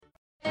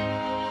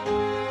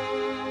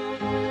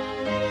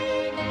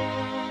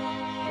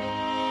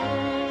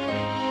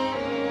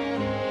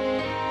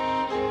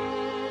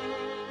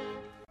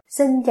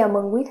Xin chào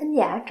mừng quý thính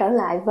giả trở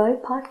lại với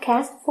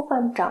podcast Phúc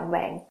Âm Trọn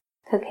Vẹn,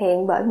 thực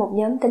hiện bởi một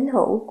nhóm tín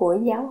hữu của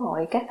Giáo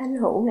hội các Thánh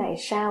hữu Ngày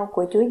sau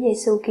của Chúa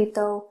Giêsu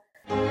Kitô.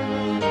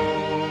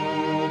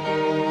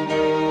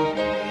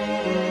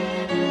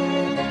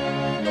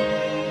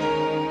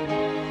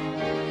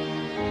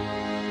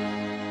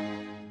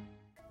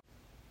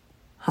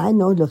 Hãy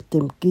nỗ lực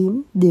tìm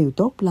kiếm điều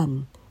tốt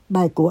lành.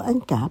 Bài của Anh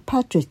Cả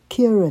Patrick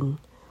Kearon,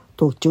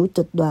 thuộc Chủ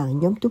tịch Đoàn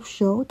Nhóm túc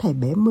số Thầy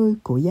 70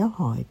 của Giáo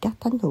hội các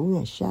Thánh hữu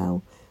Ngày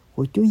sau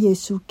của Chúa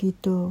Giêsu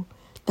Kitô,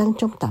 đăng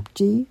trong tạp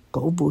chí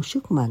Cổ vũ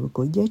sức mạnh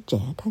của giới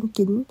trẻ tháng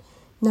 9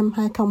 năm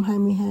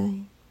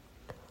 2022.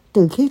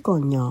 Từ khi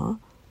còn nhỏ,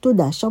 tôi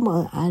đã sống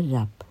ở Ả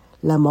Rập,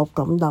 là một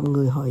cộng đồng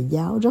người Hồi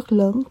giáo rất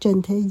lớn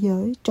trên thế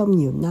giới trong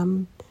nhiều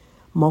năm.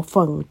 Một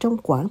phần trong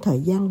quãng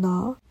thời gian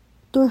đó,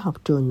 tôi học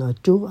trường nội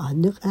trú ở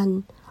nước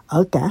Anh.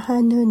 Ở cả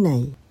hai nơi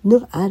này,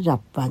 nước Ả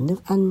Rập và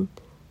nước Anh,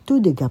 tôi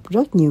được gặp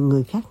rất nhiều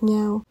người khác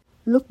nhau.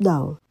 Lúc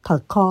đầu,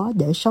 thật khó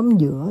để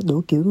sống giữa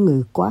đủ kiểu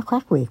người quá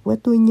khác biệt với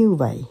tôi như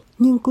vậy.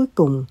 Nhưng cuối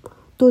cùng,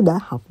 tôi đã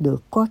học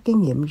được qua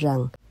kinh nghiệm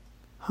rằng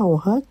hầu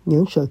hết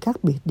những sự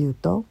khác biệt đều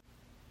tốt.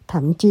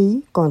 Thậm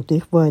chí còn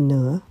tuyệt vời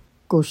nữa,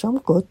 cuộc sống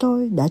của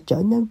tôi đã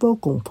trở nên vô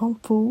cùng phong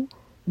phú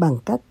bằng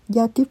cách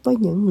giao tiếp với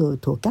những người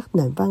thuộc các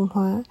nền văn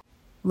hóa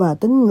và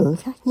tín ngưỡng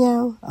khác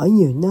nhau ở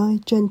nhiều nơi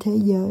trên thế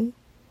giới.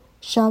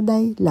 Sau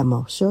đây là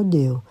một số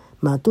điều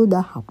mà tôi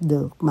đã học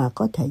được mà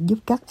có thể giúp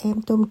các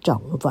em tôn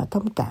trọng và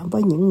thông cảm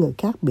với những người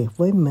khác biệt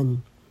với mình.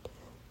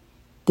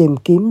 Tìm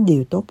kiếm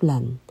điều tốt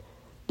lành.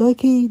 Đôi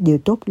khi điều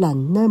tốt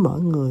lành nơi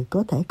mọi người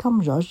có thể không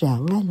rõ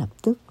ràng ngay lập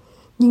tức,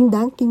 nhưng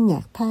đáng kinh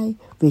ngạc thay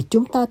vì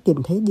chúng ta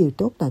tìm thấy điều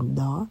tốt lành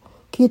đó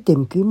khi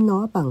tìm kiếm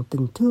nó bằng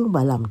tình thương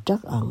và lòng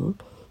trắc ẩn.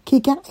 Khi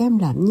các em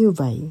làm như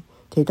vậy,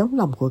 thì tấm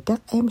lòng của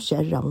các em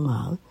sẽ rộng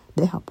mở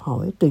để học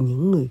hỏi từ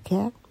những người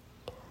khác.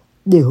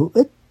 Điều hữu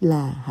ích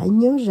là hãy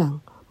nhớ rằng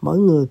mọi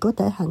người có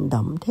thể hành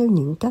động theo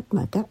những cách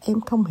mà các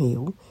em không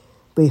hiểu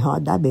vì họ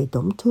đã bị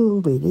tổn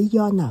thương vì lý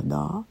do nào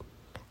đó.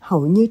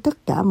 Hầu như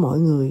tất cả mọi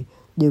người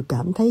đều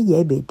cảm thấy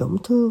dễ bị tổn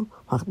thương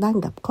hoặc đang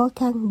gặp khó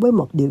khăn với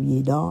một điều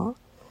gì đó.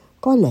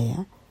 Có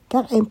lẽ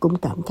các em cũng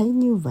cảm thấy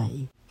như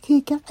vậy.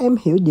 Khi các em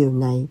hiểu điều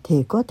này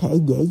thì có thể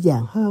dễ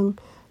dàng hơn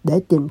để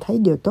tìm thấy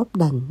điều tốt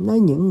lành nơi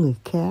những người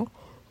khác,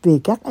 vì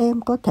các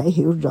em có thể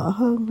hiểu rõ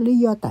hơn lý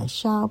do tại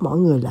sao mọi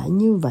người lại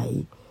như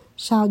vậy.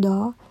 Sau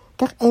đó,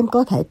 các em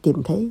có thể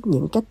tìm thấy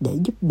những cách để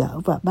giúp đỡ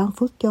và ban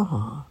phước cho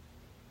họ.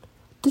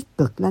 Tích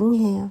cực lắng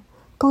nghe.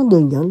 Con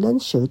đường dẫn đến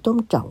sự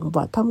tôn trọng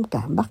và thông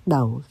cảm bắt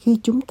đầu khi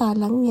chúng ta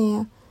lắng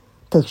nghe.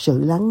 Thực sự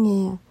lắng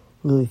nghe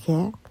người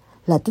khác.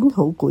 Là tín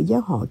hữu của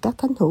Giáo hội các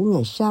Thánh hữu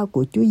Ngày sau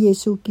của Chúa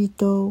Giêsu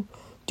Kitô,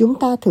 chúng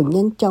ta thường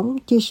nhanh chóng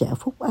chia sẻ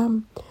phúc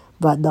âm,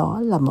 và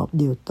đó là một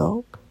điều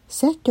tốt.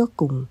 Xét cho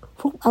cùng,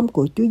 phúc âm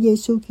của Chúa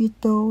Giêsu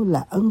Kitô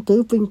là ân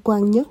tứ vinh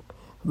quang nhất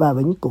và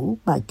vĩnh cửu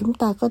mà chúng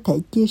ta có thể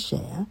chia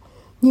sẻ.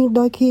 Nhưng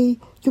đôi khi,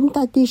 chúng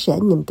ta chia sẻ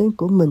niềm tin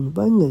của mình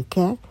với người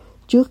khác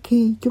trước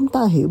khi chúng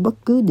ta hiểu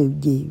bất cứ điều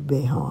gì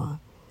về họ.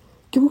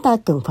 Chúng ta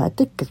cần phải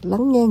tích cực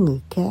lắng nghe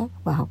người khác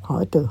và học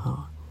hỏi từ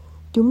họ.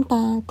 Chúng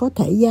ta có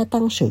thể gia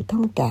tăng sự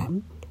thông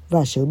cảm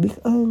và sự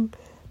biết ơn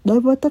đối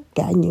với tất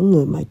cả những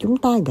người mà chúng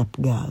ta gặp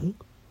gỡ.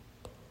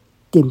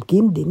 Tìm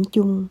kiếm điểm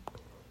chung.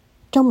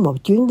 Trong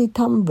một chuyến đi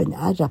thăm Vịnh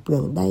Ả Rập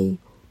gần đây,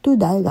 tôi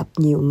đã gặp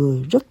nhiều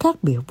người rất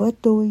khác biệt với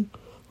tôi.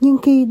 Nhưng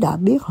khi đã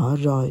biết họ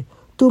rồi,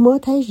 tôi mới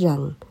thấy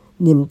rằng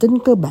niềm tin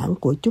cơ bản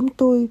của chúng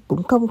tôi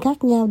cũng không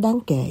khác nhau đáng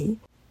kể.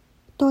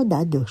 Tôi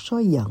đã được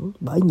soi dẫn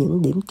bởi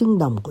những điểm tương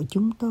đồng của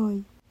chúng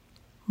tôi.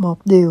 Một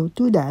điều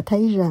tôi đã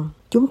thấy rằng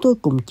chúng tôi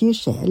cùng chia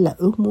sẻ là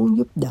ước muốn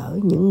giúp đỡ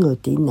những người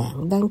tị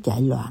nạn đang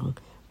chạy loạn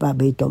và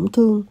bị tổn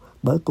thương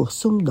bởi cuộc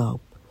xung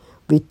đột.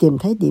 Việc tìm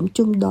thấy điểm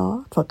chung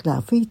đó thật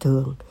là phi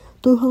thường.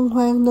 Tôi hân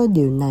hoan nơi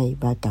điều này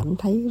và cảm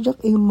thấy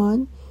rất yêu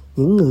mến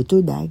những người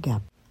tôi đã gặp.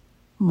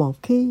 Một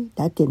khi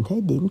đã tìm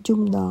thấy điểm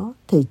chung đó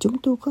thì chúng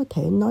tôi có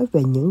thể nói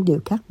về những điều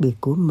khác biệt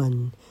của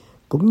mình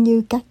cũng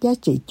như các giá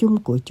trị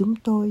chung của chúng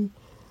tôi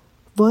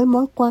với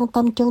mối quan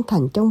tâm chân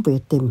thành trong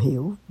việc tìm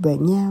hiểu về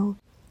nhau.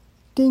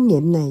 Kinh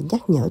nghiệm này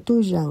nhắc nhở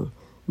tôi rằng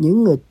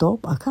những người tốt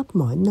ở khắp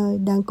mọi nơi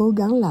đang cố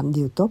gắng làm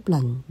điều tốt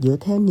lành dựa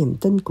theo niềm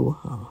tin của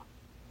họ.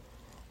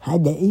 Hãy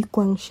để ý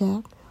quan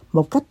sát.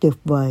 Một cách tuyệt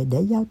vời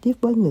để giao tiếp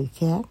với người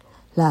khác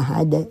là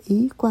hãy để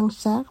ý quan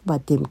sát và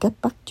tìm cách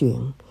bắt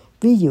chuyện.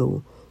 Ví dụ,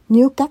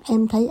 nếu các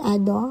em thấy ai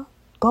đó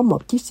có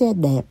một chiếc xe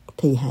đẹp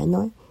thì hãy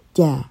nói: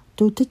 "Chà,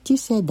 tôi thích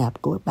chiếc xe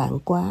đạp của bạn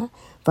quá",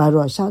 và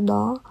rồi sau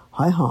đó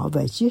hỏi họ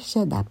về chiếc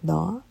xe đạp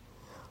đó.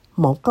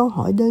 Một câu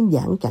hỏi đơn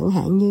giản chẳng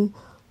hạn như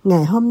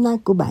 "Ngày hôm nay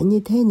của bạn như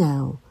thế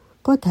nào?"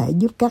 có thể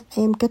giúp các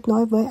em kết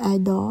nối với ai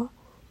đó.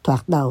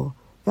 Thoạt đầu,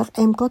 các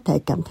em có thể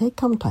cảm thấy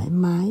không thoải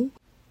mái.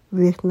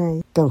 Việc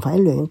này cần phải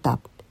luyện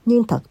tập,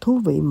 nhưng thật thú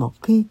vị một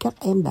khi các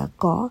em đã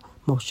có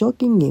một số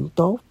kinh nghiệm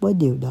tốt với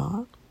điều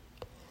đó.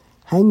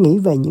 Hãy nghĩ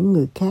về những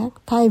người khác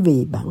thay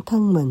vì bản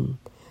thân mình.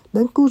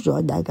 Đến cứu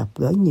rỗi đã gặp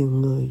gỡ nhiều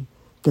người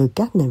từ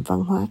các nền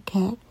văn hóa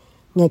khác.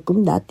 Ngài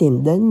cũng đã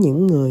tìm đến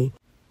những người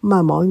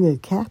mà mọi người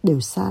khác đều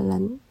xa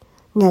lánh.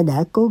 Ngài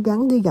đã cố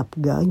gắng đi gặp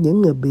gỡ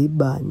những người bị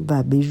bệnh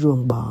và bị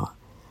ruồng bỏ.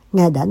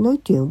 Ngài đã nói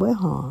chuyện với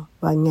họ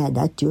và Ngài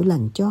đã chữa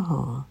lành cho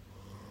họ.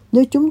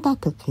 Nếu chúng ta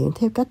thực hiện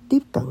theo cách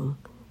tiếp cận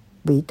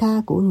vị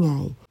tha của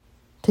Ngài,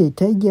 thì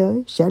thế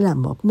giới sẽ là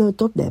một nơi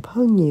tốt đẹp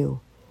hơn nhiều.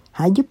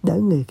 Hãy giúp đỡ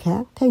người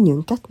khác theo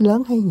những cách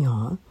lớn hay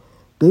nhỏ.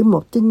 Gửi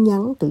một tin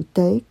nhắn tử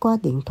tế qua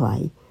điện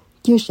thoại,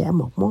 chia sẻ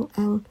một món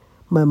ăn,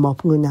 mời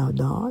một người nào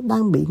đó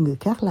đang bị người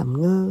khác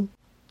làm ngơ.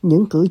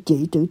 Những cử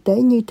chỉ tử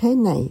tế như thế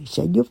này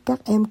sẽ giúp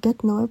các em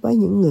kết nối với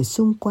những người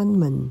xung quanh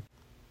mình.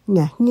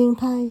 Ngạc nhiên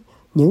thay,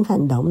 những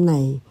hành động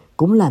này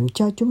cũng làm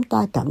cho chúng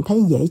ta cảm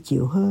thấy dễ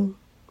chịu hơn.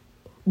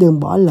 Đừng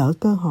bỏ lỡ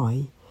cơ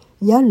hội.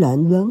 Giáo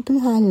lệnh lớn thứ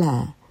hai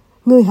là: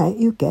 ngươi hãy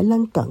yêu kẻ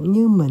lân cận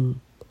như mình.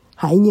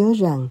 Hãy nhớ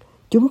rằng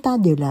chúng ta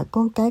đều là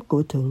con cái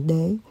của Thượng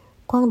Đế.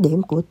 Quan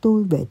điểm của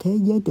tôi về thế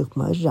giới được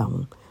mở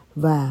rộng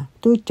và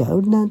tôi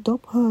trở nên tốt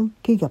hơn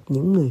khi gặp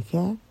những người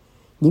khác.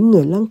 Những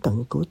người lân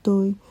cận của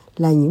tôi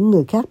là những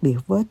người khác biệt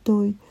với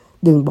tôi.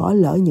 Đừng bỏ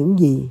lỡ những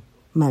gì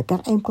mà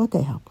các em có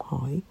thể học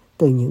hỏi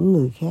từ những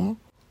người khác.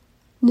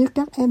 Nếu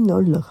các em nỗ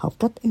lực học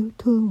cách yêu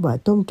thương và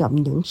tôn trọng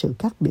những sự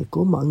khác biệt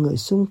của mọi người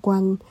xung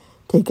quanh,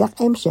 thì các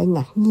em sẽ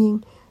ngạc nhiên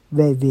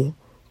về việc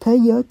thế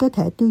giới có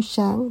thể tươi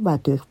sáng và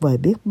tuyệt vời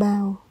biết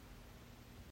bao.